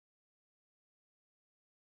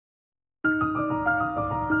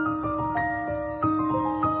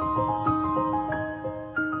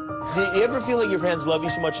Do you ever feel like your fans love you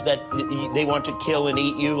so much that they want to kill and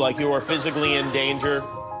eat you, like you are physically in danger?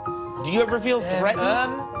 Do you ever feel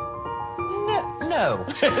threatened? No.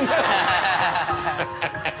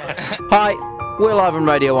 Hi, we're live on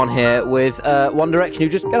Radio 1 here with One Direction. You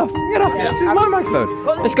just get off. Yeah. This is my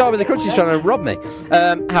microphone. This guy with the crutch is trying to rob me.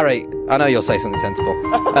 Harry, I know you'll say something sensible.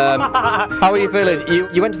 How are you feeling?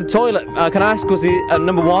 You went to the toilet. Can I ask, was he a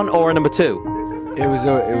number 1 or a number 2? It was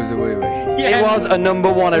a wee-wee. Yeah. It was a number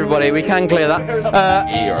 1, everybody. We can clear that.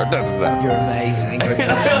 You're amazing.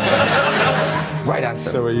 Right answer.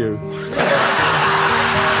 So are you.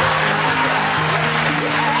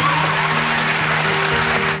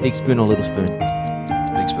 Big spoon or little spoon?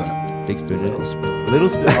 Big spoon. Big spoon, Little spoon. Little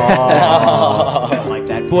spoon. Oh, I like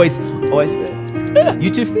that. Boys, you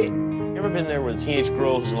 2 feet. You ever been there with a teenage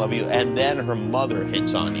girl who's love you and then her mother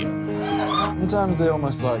hits on you? Sometimes they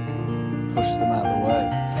almost like push them out of the way.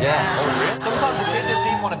 Yeah. Oh, really? Sometimes the kid doesn't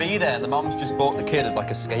even want to be there, and the mum's just bought the kid as like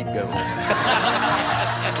a scapegoat. A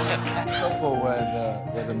couple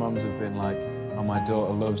where the mums have been like, "Oh, my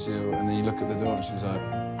daughter loves you," and then you look at the door and she's like.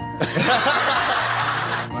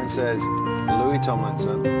 Mine says Louis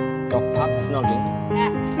Tomlinson. Got Pat Snogging.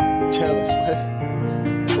 Taylor Swift.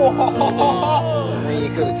 I mean, you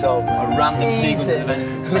could have told me. A random sequence of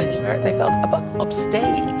events. They felt a bit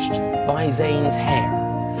upstaged by Zayn's hair.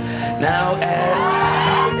 Now,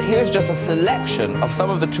 here's just a selection of some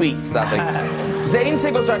of the tweets that they... Zayn's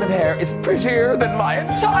single strand of hair is prettier than my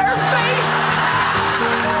entire face!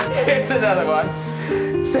 Here's another one.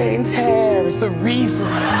 Zayn's hair is the reason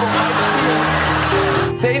for my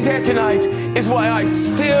tears. Zayn's hair tonight is why I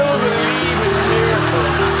still believe in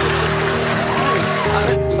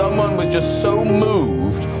miracles. Someone was just so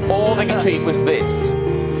moved, all they could tweet was this.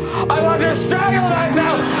 I want to strangle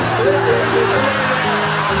myself!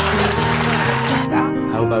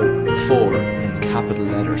 How about 4 in capital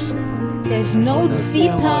letters? There's no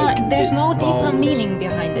deeper meaning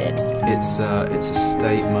behind it. It's a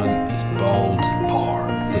statement. It's bold.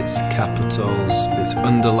 It's capitals. It's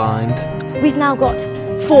underlined. We've now got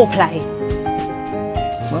foreplay.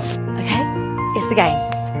 What? Okay, it's the game.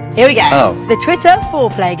 Here we go. Oh. The Twitter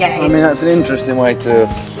foreplay game. I mean, that's an interesting way to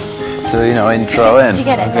intro in. Do you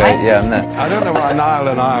get it, okay, right? Yeah, I'm there. I don't know why Niall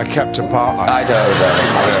and I are kept apart like I don't know.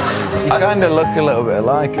 You kind of look a little bit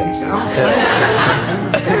alike,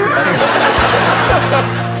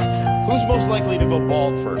 Who's most likely to go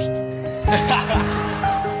bald first?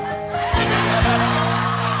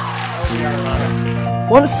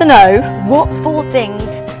 Wants to know, what 4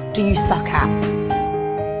 things do you suck at?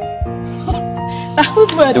 That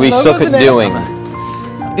was weird. Do we suck at doing?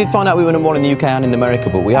 We did find out we were number 1 in the UK and in America,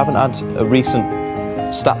 but we haven't had a recent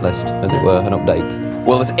stat list, as it were, an update.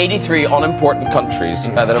 Well, there's 83 unimportant countries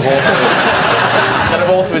that have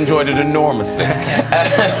also enjoyed it enormously.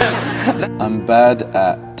 I'm bad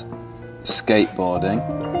at skateboarding.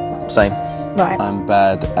 Same. Right. I'm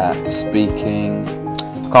bad at speaking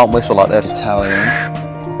Can't whistle like this. Italian.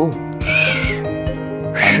 Ooh.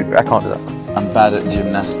 I can't do that. I'm bad at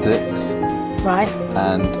gymnastics. Right.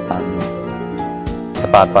 And I'm A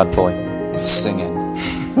bad boy. singing.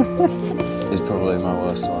 Is probably my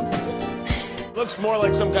worst one. Looks more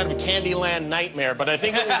like some kind of Candyland nightmare, but I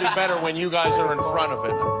think it would be better when you guys are in front of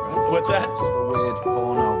it. What's that? It's like a weird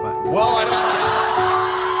porno back. Well, I don't...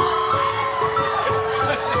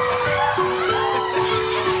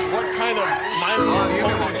 What kind of mind-blowing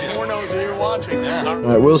pornos are you watching? All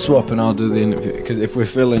right, we'll swap and I'll do the interview, because if we're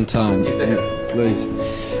filling time, please.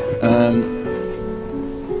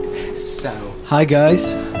 So, hi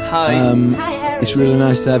guys. Hi. Hi, Harry. It's really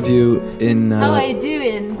nice to have you in. How are you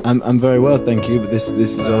doing? I'm very well, thank you. But this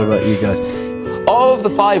is all about you guys. Of the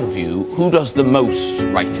 5 of you, who does the most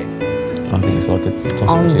writing? I think it's like a toss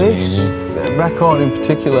On this record in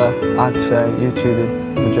particular, I'd say you two did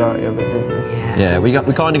the majority of it, didn't you? Yeah, we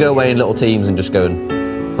kind of go away in little teams and just go and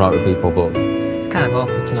write with people, but... It's kind of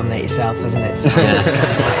awkward to nominate yourself, isn't it? So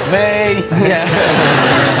Me! Yeah.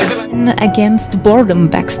 Against boredom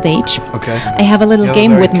backstage. Okay. I have a little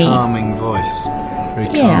game with me. Calming voice, very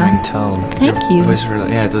Yeah. calming tone. Thank Your you. Voice really,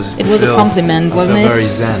 yeah, it does. It was a compliment, wasn't it? Very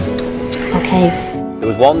zen. Okay. There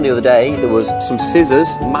was one the other day, there was some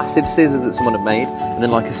scissors, massive scissors that someone had made, and then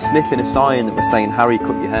like a snip in a sign that was saying, Harry,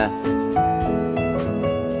 cut your hair.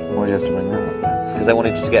 Why'd you have to bring that up then? Because they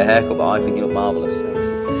wanted you to get a haircut, but I think you look marvellous.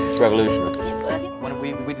 It's revolutionary.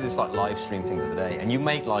 when we did this like live stream thing the other day, and you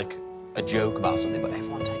make like a joke about something, but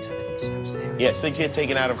everyone takes everything so serious. Yes, things get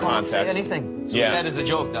taken out of context. Can't say anything. So Yeah. We said as a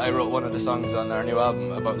joke that I wrote one of the songs on our new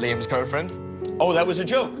album about Liam's girlfriend. Oh, that was a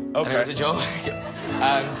joke. Okay. And it was a joke.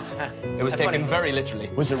 And it was taken very literally.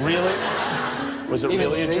 Was it really? Was it Even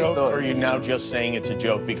really a she joke, thought or are it you was a now joke. just saying it's a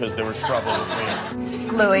joke because there was trouble with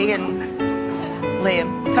Liam? Louis and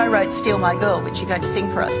Liam co-wrote Steal My Girl, which you're going to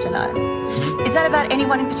sing for us tonight. Is that about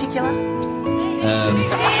anyone in particular?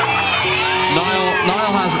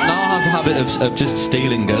 Niall has a habit of just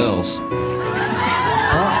stealing girls.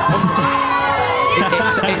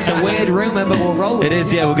 It's a weird rumour, but we'll roll with it. It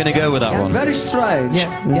is, yeah, we're going to go with that one. Very strange.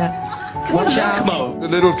 Yeah. Watch out. Come on. The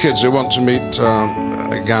little kids who want to meet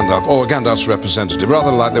Gandalf, or Gandalf's representative,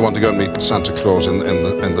 rather like they want to go and meet Santa Claus in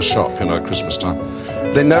the shop, you know, at Christmas time.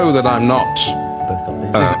 They know that I'm not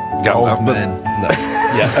Gandalf, Old but men.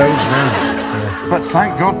 Yes. old men. But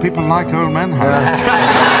thank God people like old men, Harry.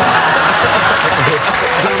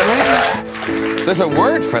 There's a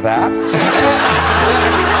word for that.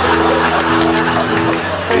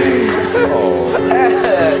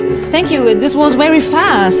 Thank you. This was very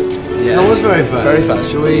fast. Yes. That was very fast. Very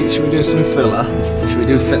fast. Should we do some filler? Should we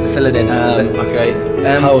do fill it in? Okay.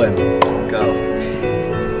 Poem. Go.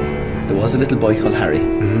 There was a little boy called Harry.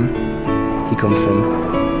 He come from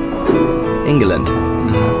England.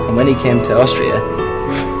 And when he came to Austria,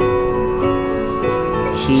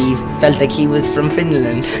 he felt like he was from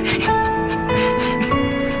Finland.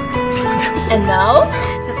 And now?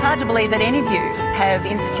 So it's hard to believe that any of you have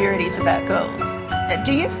insecurities about girls.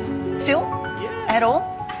 Do you? Still? At all?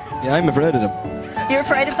 Yeah, I'm afraid of them. You're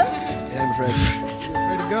afraid of them? Yeah, I'm afraid.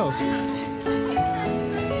 Afraid of girls.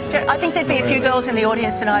 I think there'd be a few girls in the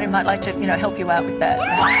audience tonight who might like to, help you out with that.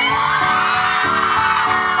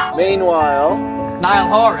 Meanwhile, Niall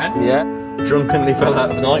Horan. yeah, Drunkenly fell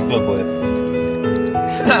out of a nightclub with.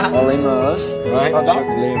 Ollie Murs, right? Should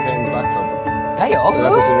be Liam Payne's bathtub. Hey, all. So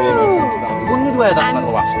that's a remix and stuff. Wondered where that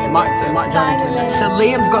little was. It might jump into there. So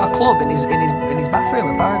Liam's got a club in his bathroom,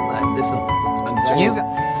 apparently. Listen. You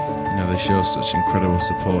You know, they show such incredible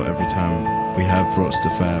support every time we have brought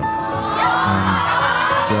stuff out.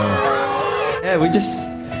 Yeah, we just...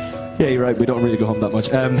 Yeah, you're right, we don't really go home that much.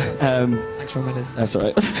 Thanks for a minute. That's all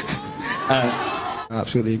right.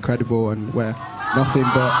 Absolutely incredible, and we're nothing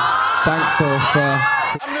but thankful for.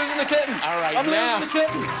 I'm losing the kitten. All right, I'm losing the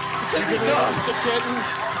kitten. You lost the kitten.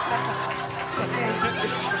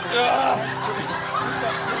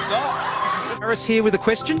 Paris here with a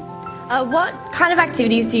question. What kind of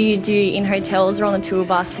activities do you do in hotels or on the tour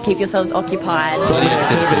bus to keep yourselves occupied? So many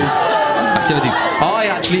activities. I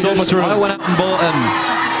actually I went out and bought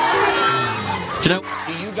do you know?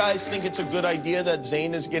 Do you guys think it's a good idea that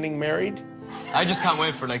Zayn is getting married? I just can't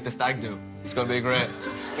wait for like the stag do. It's gonna be great.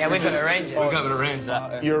 Yeah, we've got to arrange it. We've got to arrange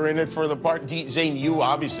that. You're in it for the part. Zayn, you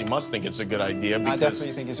obviously must think it's a good idea because. I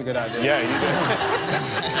definitely think it's a good idea. Yeah, you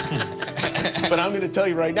do. But I'm going to tell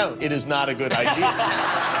you right now, it is not a good idea.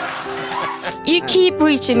 You keep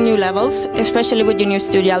reaching new levels, especially with your new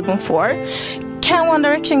studio album 4. Can One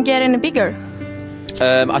Direction get any bigger?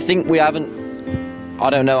 I think we haven't. I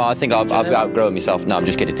don't know. I think I've outgrown myself. No, I'm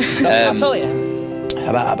just kidding. How tall are you?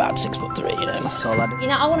 About 6'3", you know. That's tall, lad. You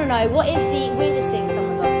know, I want to know, what is the weirdest thing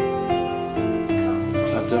someone's done?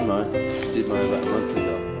 I've done mine. Did mine about a month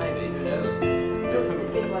ago. Maybe, who knows? This is a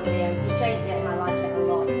good one, Liam. You changed it and I like it a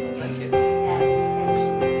lot. Thank you. Yeah,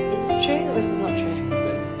 extensions. Is this true or is this not true?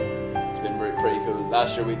 It's been pretty cool.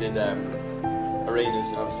 Last year we did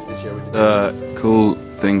arenas, obviously this year we did... Cool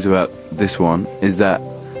things about this one is that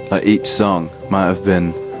like each song might have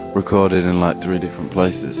been recorded in like 3 different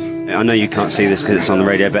places. I know you can't see this because it's on the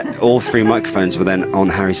radio, but all 3 microphones were then on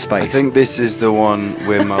Harry's face. I think this is the one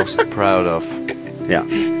we're most proud of. Yeah.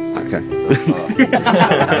 Okay.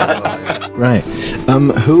 Right.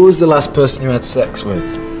 Who was the last person you had sex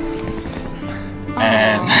with?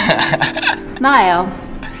 Niall.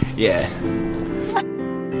 Yeah.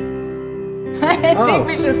 I think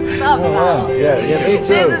we should stop now. Wow. Yeah, me too.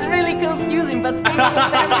 This is really confusing, but thank you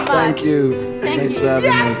very much. Thank you. Thanks for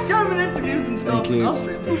having us. Come and introduce and stuff. Thank you.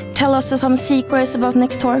 Tell us some secrets about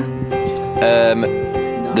next tour. We've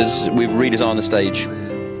redesigned the stage.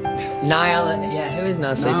 Niall, who is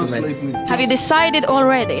Niall sleeping with? Have you decided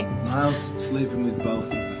already? Niall's sleeping with both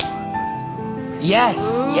of the finalists.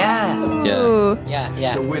 Yes, yeah. Ooh.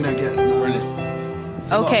 Yeah. The winner gets the brilliant.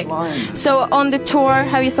 Okay. So on the tour,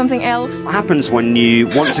 have you something else? What happens when you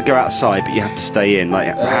want to go outside but you have to stay in?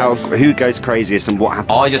 Like, who goes craziest and what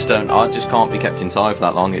happens? I just can't be kept inside for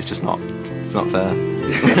that long. It's just not. It's not fair.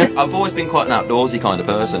 I've always been quite an outdoorsy kind of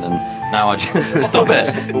person, and now I just stop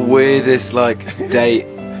it. Weirdest like date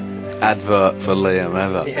advert for Liam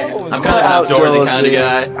ever. Yeah. I'm kind of an outdoorsy kind of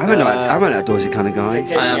guy. I'm an outdoorsy kind of guy.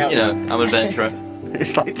 I am, I'm an adventurer.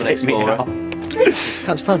 It's like an explorer.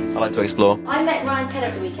 Sounds fun. I like to explore. I met Ryan's head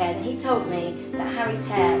over the weekend and he told me that Harry's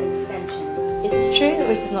hair is extensions. Is this true or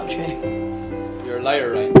is this not true? You're a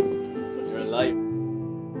liar, right? You're a liar.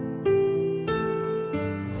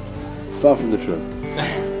 Far from the truth.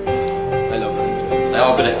 They look really good. They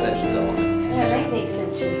are good extensions, aren't they? Yeah, I like the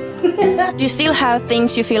extension. Do you still have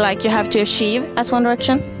things you feel like you have to achieve as One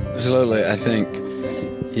Direction? Absolutely, I think,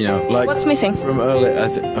 you know, like... What's missing? From early, I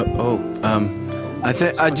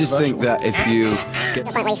just think that if you get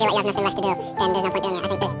the point where you feel like you have nothing left to do, then there's no point doing it. I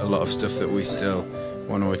think there's a lot of stuff that we still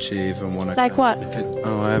want to achieve and want to... Like what? I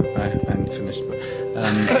haven't finished, but...